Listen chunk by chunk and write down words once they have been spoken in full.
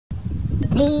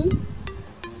the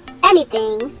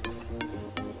Anything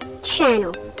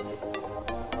channel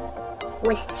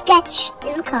with Sketch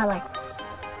in color.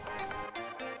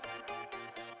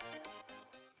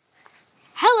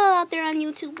 Hello out there on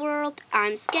YouTube world,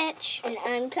 I'm Sketch. And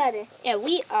I'm Cutter. And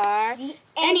we are The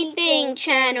Anything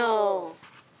Channel.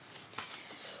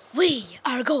 We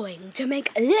are going to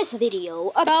make this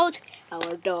video about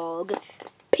our dog,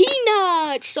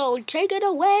 Peanut. So take it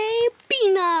away,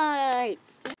 Peanut.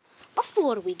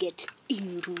 Before we get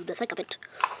into the thick of it,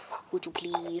 would you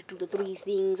please do the 3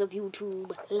 things of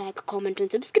YouTube? Like, comment,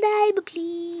 and subscribe,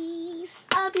 please.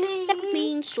 Please. That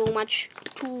means so much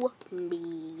to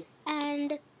me.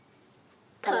 And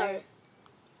Color.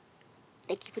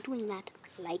 thank you for doing that.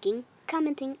 Liking,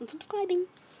 commenting, and subscribing.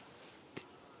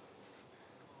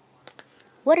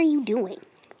 What are you doing?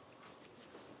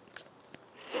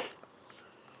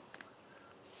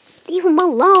 Leave him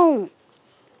alone.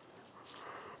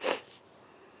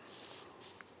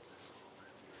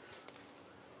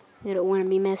 You don't want to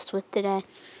be messed with today.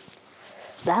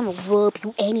 But I'm going to rub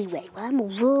you anyway. I'm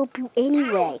going to rub you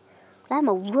anyway. What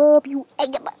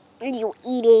are you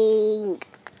eating?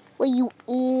 What are you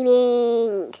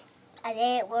eating? A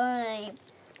dead worm.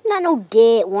 Not no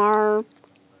dead worm.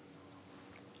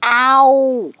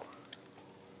 Ow!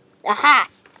 Aha!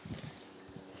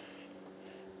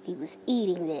 He was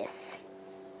eating this.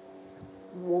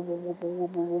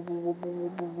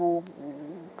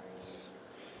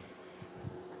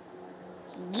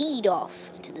 Yeet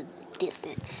off into the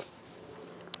distance.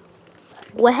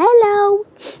 Well, hello.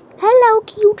 Hello,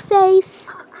 cute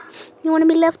face. You want to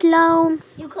be left alone?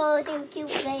 You call him cute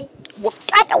face? Well,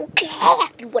 I don't care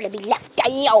if you want to be left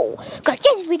alone. Because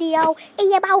this video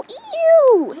is about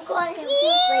you. You call him cute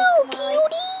You, face,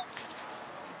 cutie.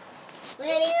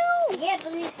 I can't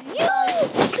believe You,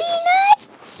 Peanut.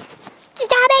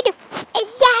 Stop it.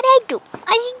 Stop it.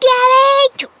 Stop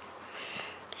it.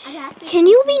 Can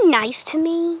you be nice to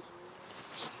me?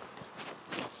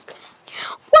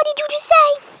 What did you just say?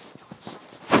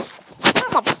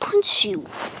 I'm gonna punch you.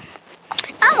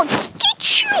 I'm gonna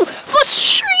get you for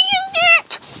saying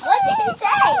it. What did he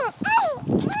say?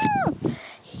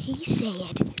 He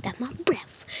said that my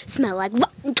breath smelled like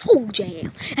rotten toe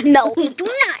jam. And no, it do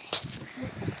not.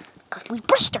 Because we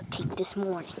brushed our teeth this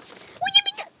morning.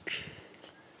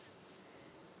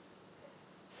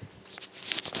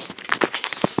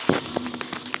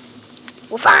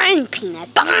 Well, fine, Peanut,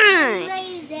 fine.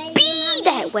 Be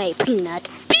that way, Peanut.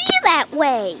 Be that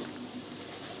way.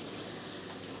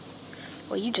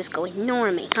 Well, you just go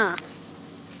ignore me, huh?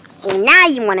 Well, now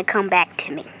you want to come back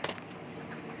to me.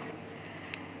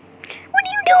 What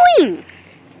are you doing?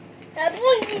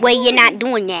 Well, you're not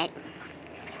doing that.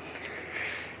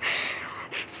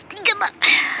 Come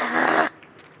on.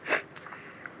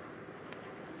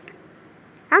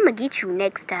 I'm going to get you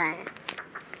next time.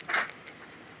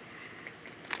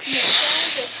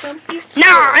 No,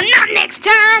 not next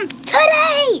time.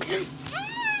 Today.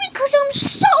 Because I'm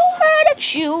so mad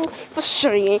at you for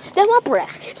saying that my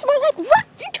breath smells like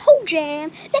rotten toe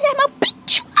jam. That I'm going to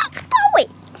beat you up for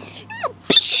it. I'm going to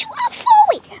beat you up for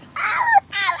it. Ow,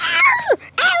 ow, ow.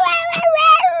 Ow, ow, ow,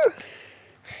 ow.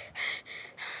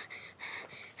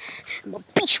 I'm going to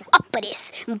beat you up for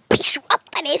this. I'm going to beat you up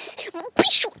for this. I'm going to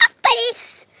beat you up for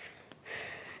this.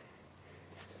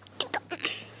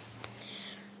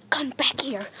 Come back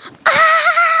here.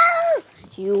 Ah!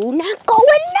 You not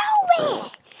going nowhere.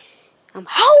 I'm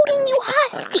holding you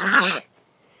hostage.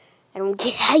 I don't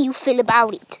care how you feel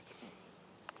about it.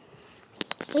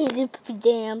 Hey, the puppy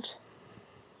jams.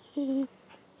 Hey,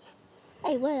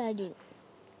 what I do?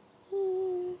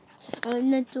 I'm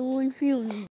not the one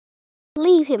feeling.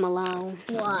 Leave him alone.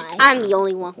 Why? I'm the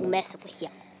only one who messes with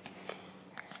him.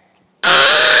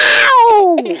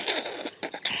 Ow!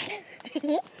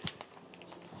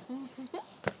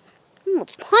 I'm gonna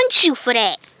punch you for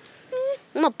that.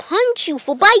 I'm gonna punch you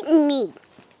for biting me.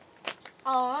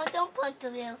 Oh, don't punch the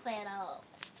little fat off.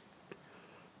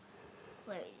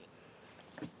 Where is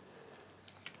it?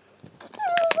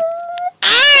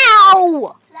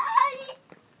 Ow! Sorry.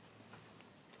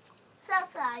 So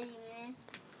sorry, man.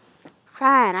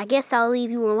 Fine, I guess I'll leave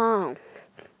you alone.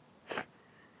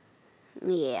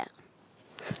 Yeah.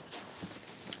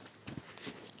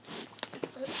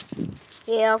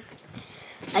 Yeah.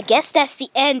 I guess that's the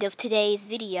end of today's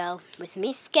video with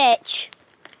me, Sketch.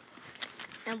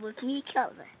 And with me,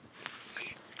 Color.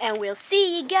 And we'll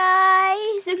see you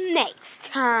guys next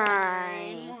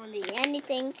time. On the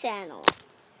Anything channel.